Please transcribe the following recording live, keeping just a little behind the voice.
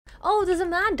Oh, there's a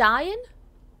man dying?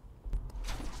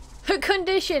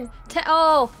 Condition.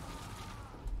 Oh.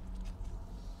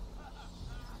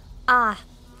 Ah.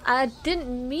 I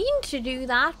didn't mean to do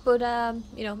that, but,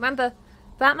 you know, remember,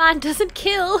 Batman doesn't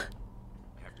kill.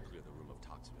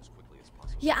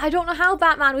 Yeah, I don't know how,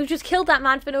 Batman. We've just killed that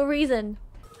man for no reason.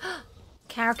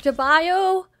 Character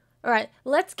bio. Alright,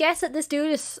 let's guess that this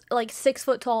dude is, like, 6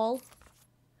 foot tall.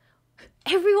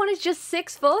 Everyone is just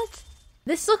 6 foot?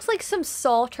 This looks like some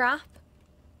saw trap.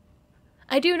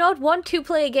 I do not want to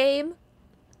play a game.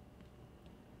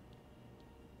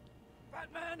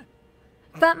 Batman!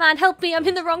 Batman, help me! I'm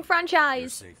in the wrong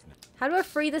franchise! How do I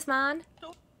free this man?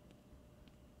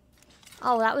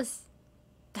 Oh, that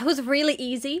was really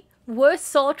easy. Worst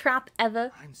saw trap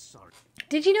ever. I'm sorry.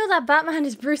 Did you know that Batman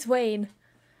is Bruce Wayne?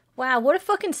 Wow, what a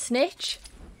fucking snitch.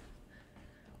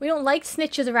 We don't like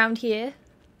snitches around here.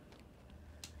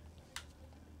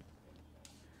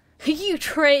 You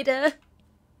traitor!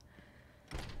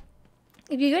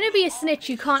 If you're gonna be a snitch,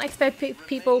 you can't expect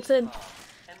people to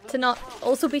not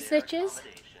also be snitches.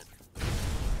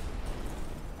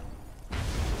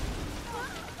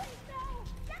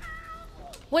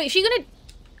 Wait, is she gonna...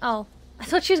 Oh, I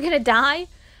thought she was gonna die.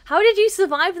 How did you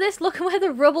survive this? Look where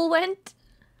the rubble went.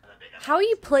 How are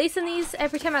you placing these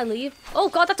every time I leave? Oh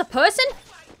god, that's a person?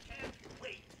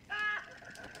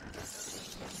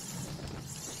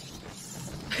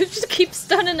 Just keep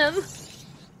stunning him.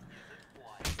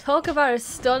 Talk about a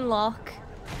stun lock.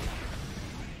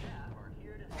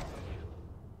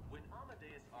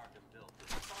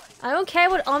 I don't care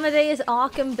what Amadeus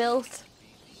Arkham built.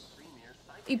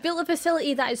 He built a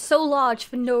facility that is so large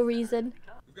for no reason.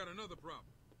 We've got another problem.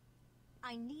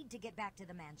 I need to get back to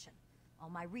the mansion. All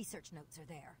my research notes are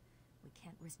there. We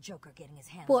can't risk Joker getting his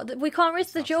hands on What? We can't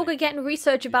risk the Joker getting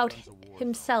research about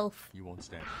himself. You won't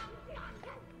stand.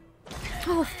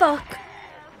 Oh fuck.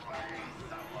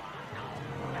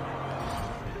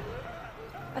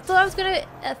 I thought I was gonna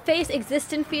face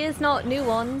existing fears, not new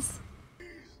ones.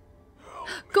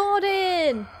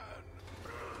 Gordon!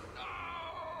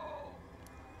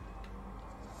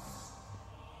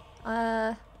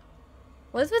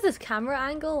 What is with this camera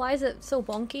angle? Why is it so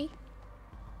wonky?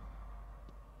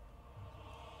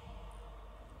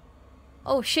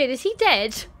 Oh shit, is he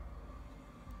dead?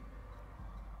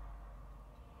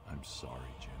 I'm sorry,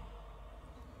 Jim.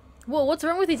 Whoa, what's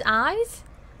wrong with his eyes?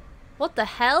 What the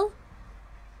hell?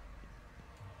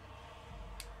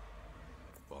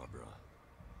 Barbara.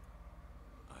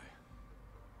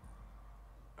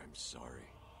 I'm sorry.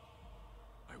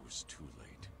 I was too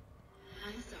late.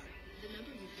 I'm sorry. The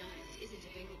number you dialed isn't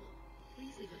available.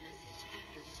 Please leave a message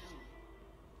after the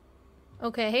tone.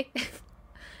 Okay.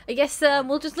 I guess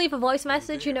we'll just leave a voice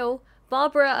message, you know.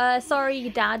 Barbara, sorry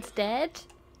your dad's dead.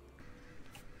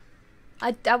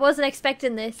 I wasn't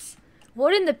expecting this.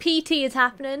 What in the PT is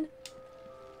happening?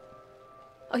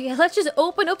 Oh yeah, let's just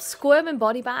open up squirming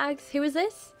body bags. Who is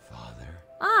this? Father.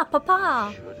 Ah,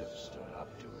 Papa. Should have stood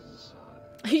up to his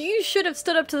son. You should have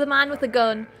stood up to the man with the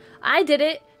gun. I did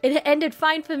it. It ended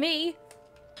fine for me.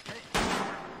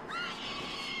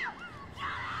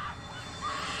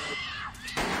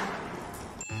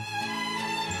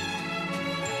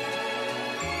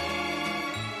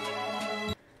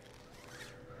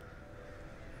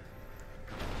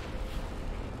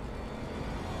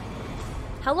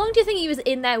 How long do you think he was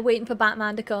in there waiting for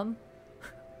Batman to come?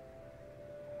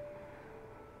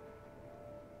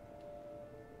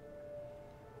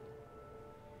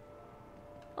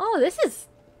 Oh, this is...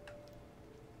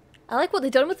 I like what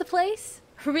they've done with the place.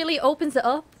 Really opens it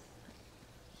up.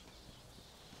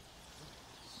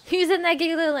 He was in there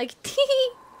giggling like, tee.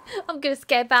 I'm gonna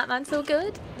scare Batman so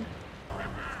good.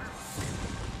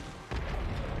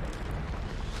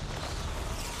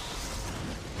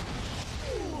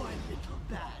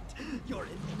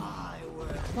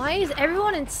 Why is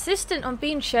everyone insistent on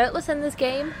being shirtless in this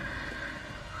game?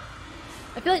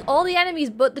 I feel like all the enemies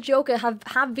but the Joker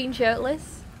have been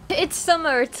shirtless. It's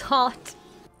summer, it's hot.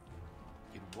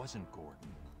 It wasn't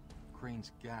Gordon.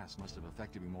 Crane's gas must have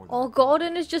affected me more than... Oh,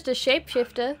 Gordon is just a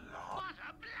shapeshifter. What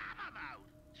a blabbermouth!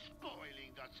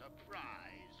 Spoiling the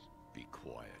surprise. Be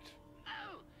quiet.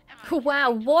 Oh,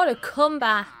 Wow, what a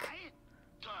comeback.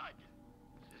 Good.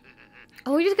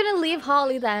 Are we just gonna leave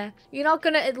Harley there? You're not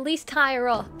gonna at least tie her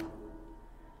up?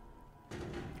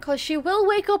 Cause she will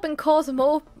wake up and cause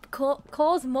more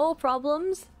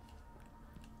problems.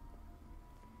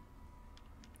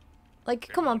 Like,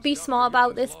 come on, be smart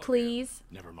about this, please.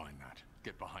 Never mind that.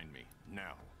 Get behind me,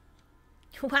 now.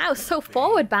 Wow, so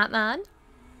forward, Batman.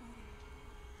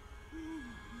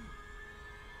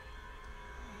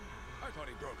 I thought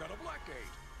he broke out of Blackgate.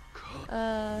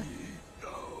 Uh...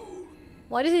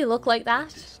 Why does he look like that?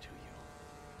 This to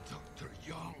you. Dr.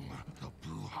 Young, the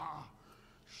Bruja.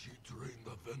 She drained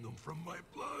the venom from my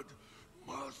blood.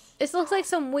 Must. This looks like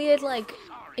some weird, like,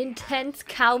 intense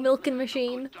cow milking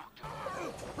machine.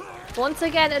 Once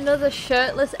again, another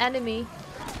shirtless enemy.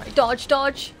 Right, dodge,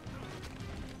 dodge.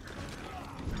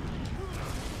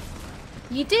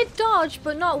 You did dodge,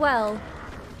 but not well.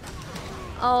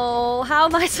 Oh, how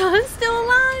am I still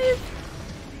alive?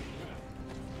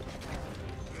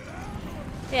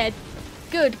 Yeah,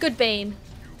 good Bane.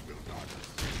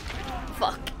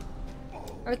 Fuck.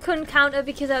 I couldn't counter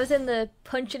because I was in the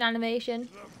punching animation.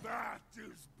 The bat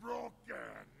is broken.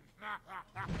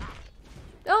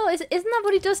 Oh, isn't that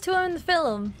what he does to her in the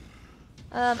film?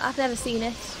 I've never seen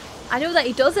it. I know that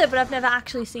he does it, but I've never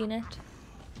actually seen it.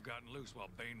 Gotten loose while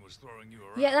Bane was throwing you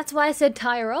around. Yeah, that's why I said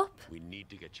tie her up. We need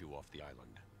to get you off the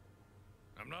island.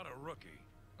 I'm not a rookie.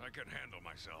 I can handle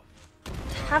myself.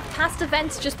 Have past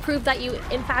events just prove that you,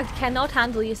 in fact, cannot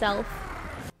handle yourself?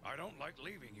 I don't like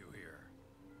leaving you here.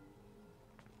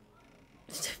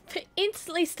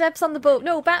 Instantly steps on the boat.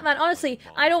 No, Batman, honestly,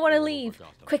 I don't want to leave.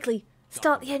 Quickly,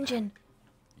 start the engine.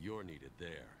 You're needed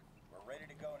there. We're ready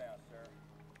to go now, sir.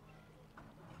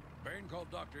 Bane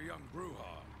called Dr. Young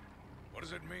Bruja. What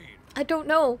does it mean? I don't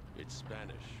know. It's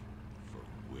Spanish for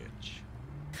witch.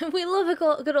 We love a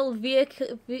good old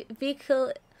vehicle.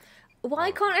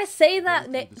 Why can't I say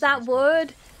that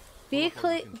word?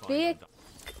 Vehicle,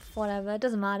 whatever. It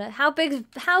doesn't matter. How big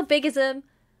is him?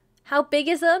 How big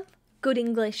is him? Good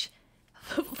English.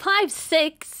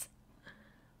 5'6".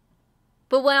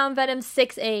 But when I'm Venom,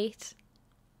 6'8".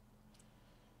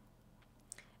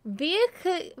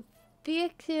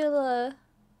 Vehicular.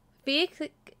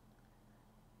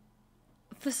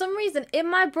 For some reason, in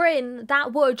my brain,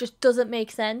 that word just doesn't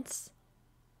make sense.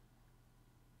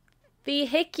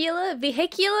 Vehicular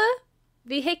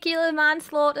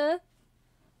manslaughter.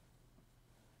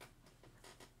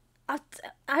 I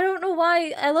don't know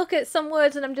why I look at some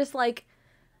words and I'm just like,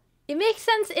 it makes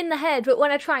sense in the head, but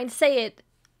when I try and say it,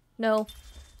 no.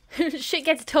 Shit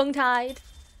gets tongue-tied.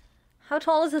 How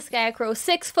tall is the Scarecrow?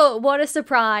 6 foot, what a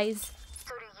surprise.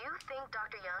 So do you think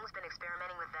Dr. Young's been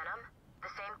experimenting with venom? The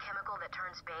same chemical that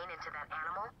turns Bane into that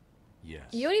animal? Yes.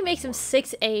 He only makes him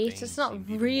 6'8". It's not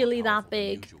really that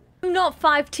big. Usual. Not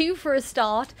 5'2" for a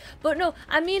start. But no,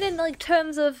 I mean in like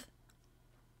terms of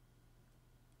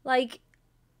like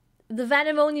the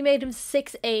Venom only made him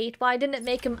 6'8". Why didn't it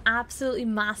make him absolutely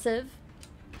massive?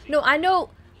 No, I know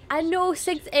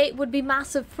 6'8" would be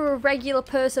massive for a regular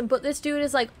person, but this dude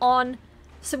is like on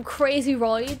some crazy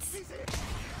roids.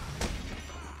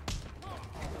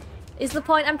 Is the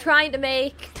point I'm trying to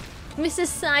make. Mrs.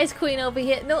 Size Queen over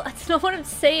here. No, that's not what I'm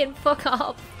saying. Fuck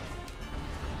off.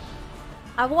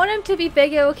 I want him to be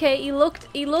bigger, okay? He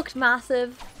looked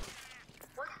massive.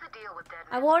 What's the deal with Dead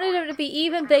I wanted him to be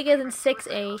even bigger than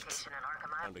 6'8".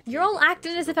 You're all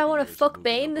acting as if I want to fuck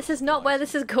Bane. This is not where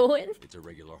this is going. It's a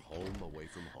regular home away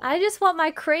from home. I just want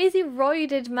my crazy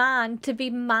roided man to be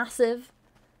massive.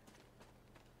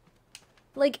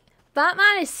 Like,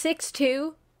 Batman is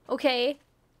 6'2", okay?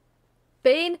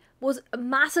 Bane was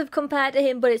massive compared to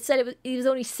him, but it said he was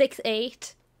only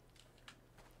 6'8".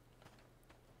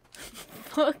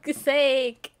 Fuck's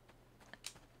sake.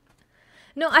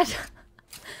 No, I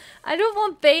don't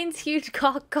want Bane's huge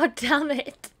cock, god damn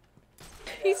it.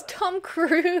 He's Tom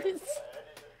Cruise.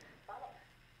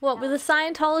 What, with the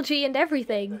Scientology and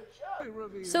everything?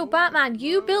 So Batman,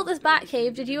 you built this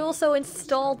Batcave, did you also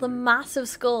install the massive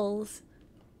skulls?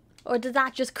 Or did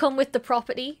that just come with the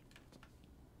property?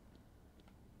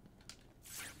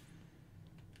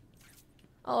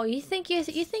 Oh, you think you're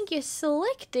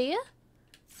slick, do you?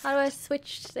 How do I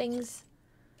switch things?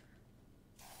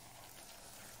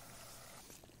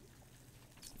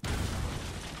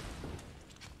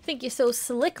 Think you're so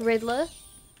slick, Riddler.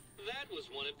 That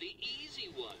was one of the easy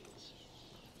ones.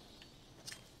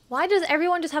 Why does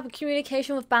everyone just have a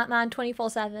communication with Batman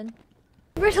 24/7?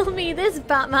 Riddle me this,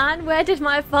 Batman. Where did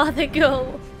my father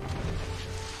go?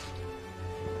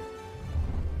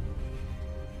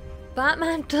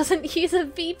 Batman doesn't use a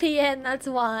VPN, that's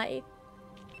why.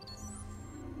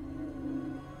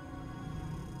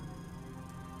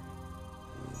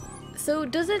 So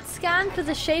does it scan for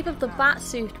the shape of the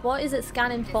Batsuit? What is it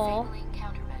scanning for? Disabling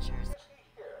countermeasures.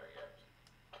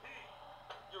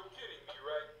 You're kidding me,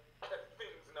 right? That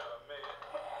thing's not a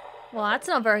man. Well, that's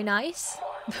not very nice.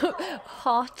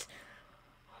 Hot.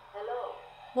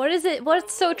 What is it?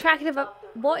 What's so attractive?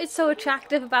 What is so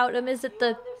attractive about him? Is it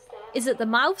the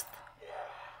mouth?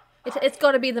 It's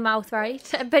got to be the mouth, right?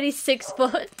 I bet he's 6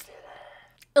 foot,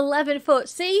 11 foot.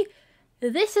 See,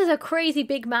 this is a crazy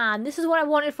big man. This is what I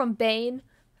wanted from Bane.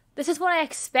 This is what I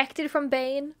expected from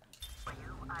Bane. For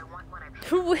you, I want what I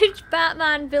paid Which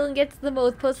Batman villain gets the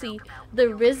most pussy? The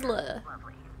Rizzler.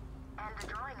 lovely. And a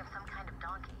drawing of some kind of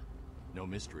donkey. No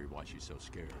mystery why she's so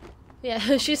scared.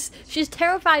 Yeah, she's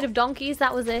terrified of donkeys.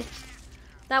 That was it.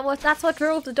 That's what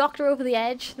drove the Doctor over the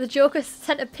edge. The Joker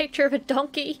sent a picture of a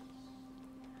donkey.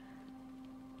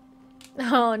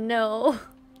 Oh no.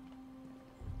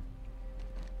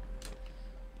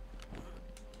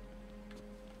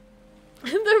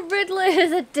 The Riddler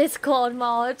is a Discord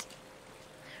mod.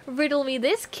 Riddle me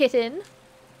this, kitten.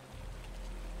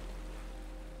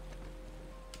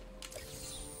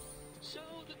 So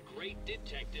the great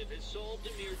detective has solved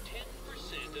a mere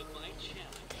 10% of my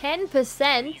challenge. 10%?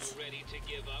 Are you ready to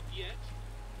give up yet?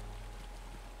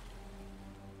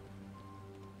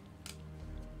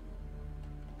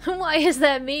 Why is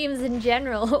there memes in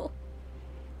general?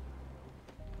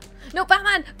 No,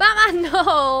 Batman! Batman,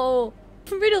 no!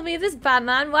 Riddle me this,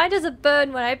 Batman. Why does it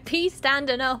burn when I pee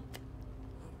standing up?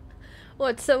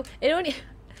 What, so it only...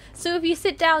 So if you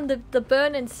sit down, the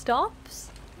burning stops?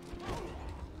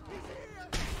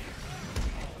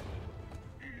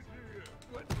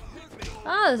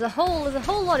 Ah, there's a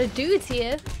whole lot of dudes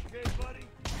here.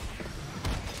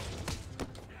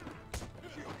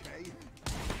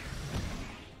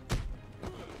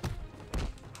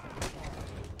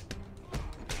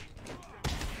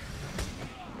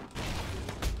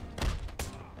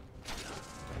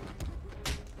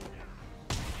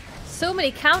 So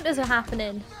many counters are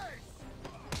happening.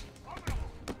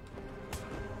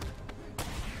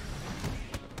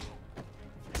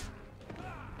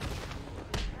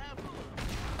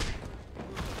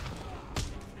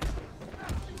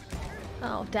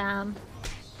 Oh, damn.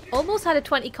 Almost had a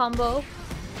 20 combo.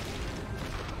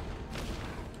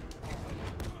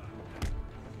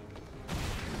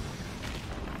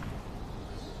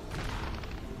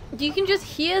 You can just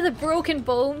hear the broken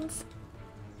bones.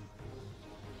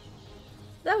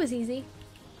 That was easy.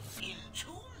 In 2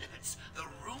 minutes, the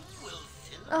room will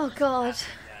fill. Oh god.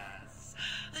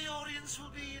 The audience will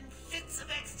be in fits of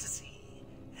ecstasy.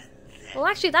 And then Well,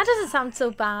 actually, that doesn't sound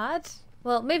so bad.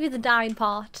 Well, maybe the dying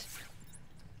part.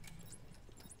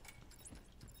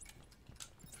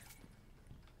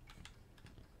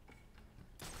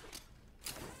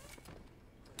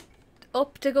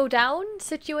 Up to go down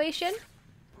situation?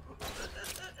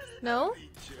 No?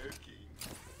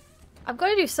 I've got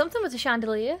to do something with the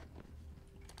chandelier.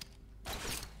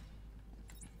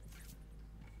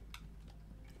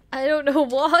 I don't know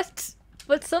what,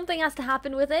 but something has to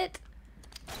happen with it.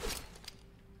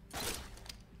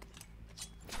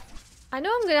 I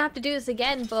know I'm going to have to do this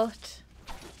again, but...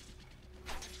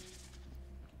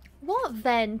 What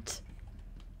vent?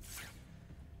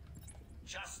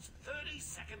 just 30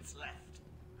 seconds left.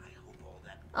 I hope all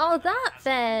that. Oh, that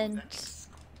vent.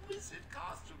 Exquisite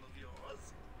costume of yours.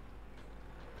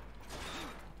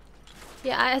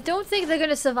 Yeah, I don't think they're going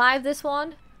to survive this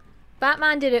one.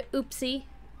 Batman did a oopsie.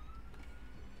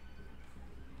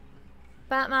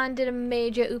 Batman did a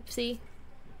major oopsie.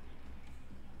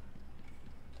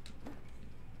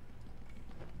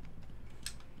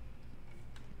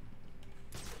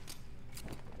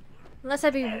 Unless I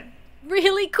be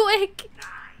really quick.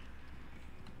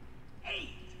 9, 8,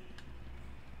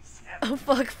 7, Oh,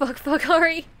 fuck,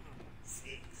 hurry.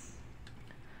 6.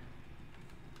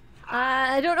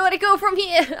 I don't know where to go from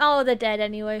here. Oh, they're dead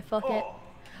anyway, fuck it. 4,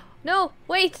 No,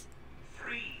 wait.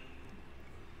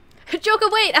 3, Joker,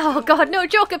 wait. Oh god, no,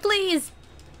 Joker, please.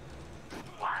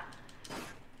 1.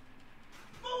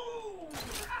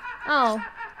 Move! Oh.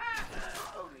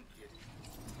 Only kidding.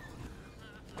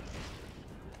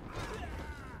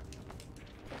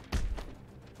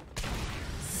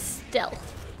 Stealth.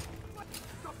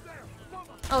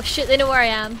 Oh shit, they know where I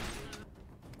am.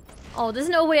 Oh, there's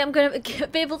no way I'm gonna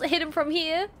be able to hit him from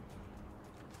here.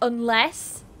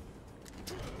 Unless...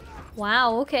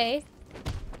 Wow, okay.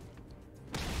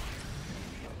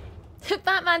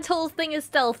 Batman's whole thing is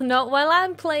stealth, not while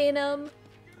I'm playing him.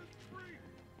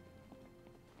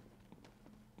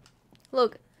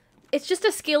 Look, it's just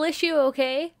a skill issue,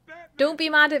 okay? Don't be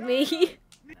mad at me.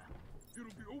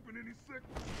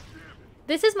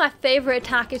 This is my favorite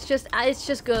attack. It's just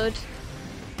good.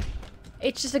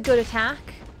 It's just a good attack.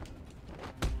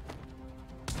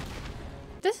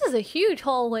 This is a huge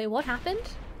hallway. What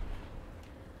happened?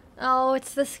 Oh,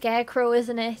 it's the Scarecrow,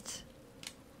 isn't it?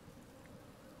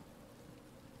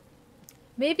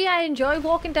 Maybe I enjoy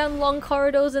walking down long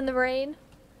corridors in the rain.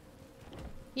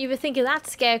 You ever think of that,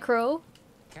 Scarecrow?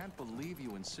 Can't believe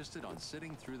you insisted on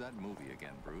sitting through that movie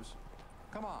again, Bruce.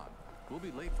 Come on, we'll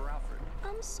be late for Alfred.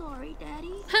 I'm sorry,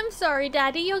 Daddy. I'm sorry,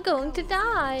 Daddy, you're going to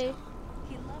die.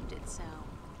 He loved it so.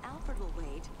 Alfred will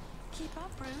wait. Keep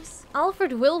up, Bruce.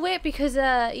 Alfred will wait because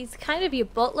he's kind of your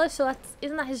butler, so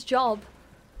isn't that his job?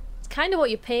 It's kind of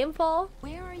what you pay him for.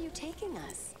 Where are you taking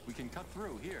us? We can cut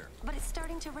through here. But it's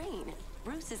starting to rain.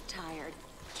 Bruce is tired.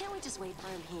 Can't we just wait for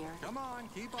him here? Come on,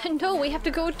 keep up. No, we have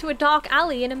to go to a dark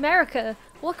alley in America.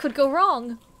 What could go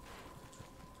wrong?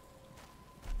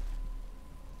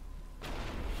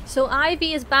 So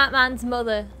Ivy is Batman's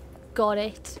mother. Got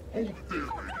it. Hold it there,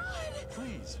 man.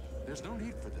 Please, there's no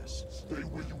need for this. Stay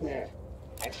where you are.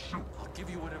 I'll shoot. I'll give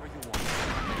you whatever you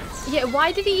want. Yeah,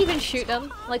 why did he even shoot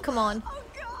him? Like, come on. Oh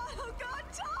God,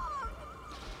 Tom!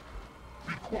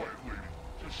 Be quiet, lady.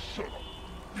 Just shut up.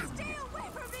 Give me Stay away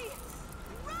from me!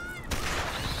 Run!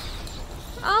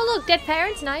 Oh, look, dead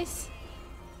parents, nice.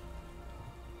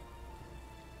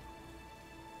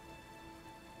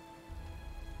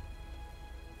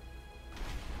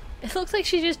 It looks like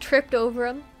she just tripped over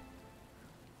him.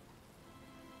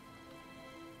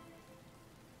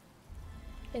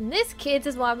 And this, kids,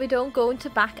 is why we don't go into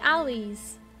back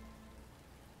alleys.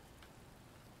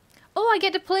 Oh, I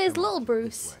get to play as little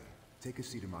Bruce. Take a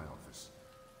seat in my office.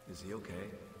 Is he okay?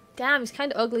 Damn, he's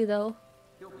kind of ugly though.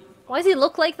 Why does he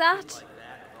look like that?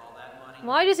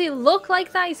 Why does he look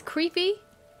like that? He's creepy.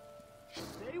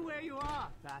 Stay where you are,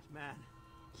 Batman.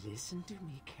 Listen to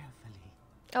me carefully.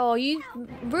 Oh, you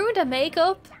ruined her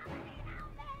makeup.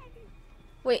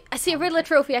 Wait, I see a Riddler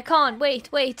trophy. I can't. Wait.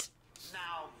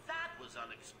 Now that was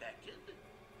unexpected.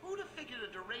 Who'd have figured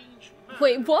a deranged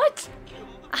Wait, what?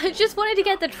 I just wanted to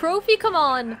get the trophy. Come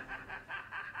on.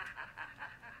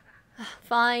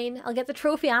 Fine, I'll get the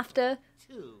trophy after.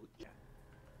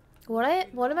 What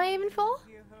am I aiming for?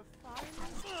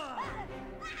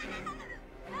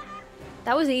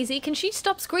 That was easy. Can she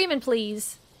stop screaming,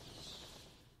 please?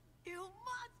 You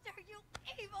monster! You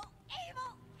evil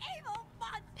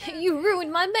monster! You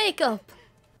ruined my makeup!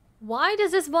 Why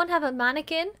does this one have a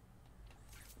mannequin?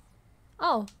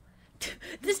 Oh.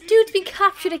 This dude's been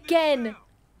captured again!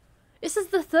 This is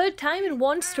the third time in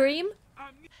one stream?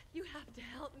 You have to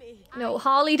help me. No,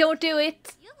 Harley, don't do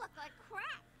it! You look like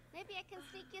crap. Maybe I can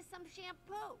sneak you some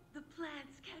shampoo. The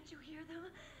plants, can't you hear them?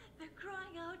 They're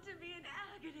crying out to me in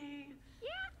agony. Yeah?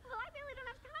 Well, I really don't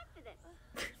have time for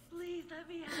this. Please let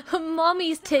me out. Her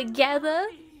mommies together?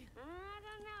 I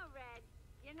don't know, Red.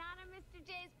 You're not on Mr.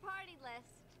 J's party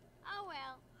list. Oh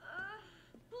well.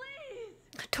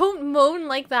 Please. Don't moan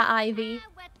like that, Ivy.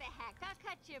 What the heck? I'll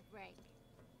cut you a break.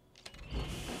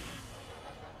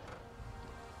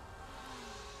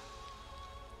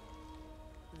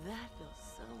 That feels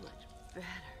so much better.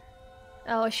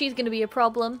 Oh, she's gonna be a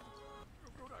problem.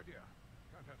 Good idea.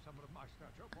 Can't have someone of my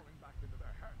stature falling back into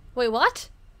their hands. Wait, what?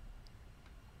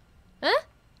 Huh?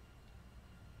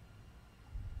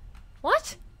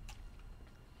 What?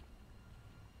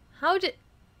 How did...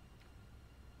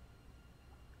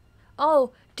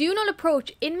 Oh, do not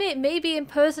approach. Inmate may be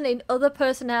impersonating other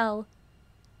personnel.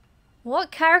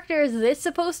 What character is this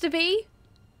supposed to be?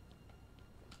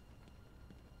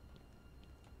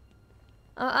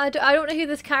 I don't know who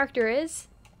this character is.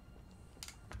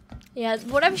 Yeah,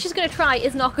 whatever she's gonna try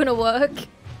is not gonna work.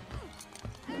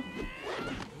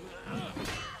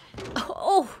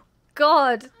 Oh,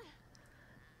 God.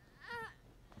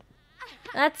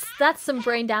 That's some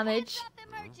brain damage.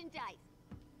 The merchandise.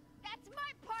 That's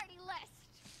my party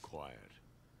list. Quiet.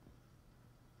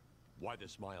 Why the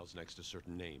smiles next to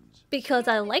certain names? Because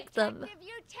I like them. If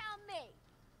you tell me.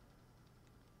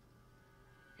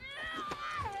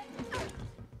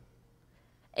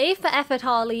 A for effort,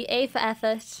 Harley. A for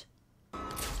effort.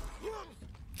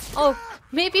 Oh,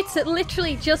 maybe it's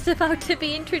literally just about to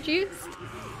be introduced.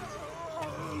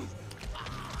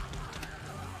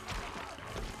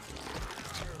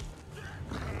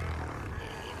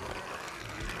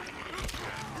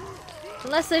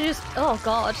 Unless they're just... Oh,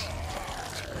 God.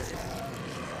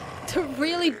 The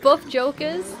really buff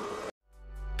Jokers.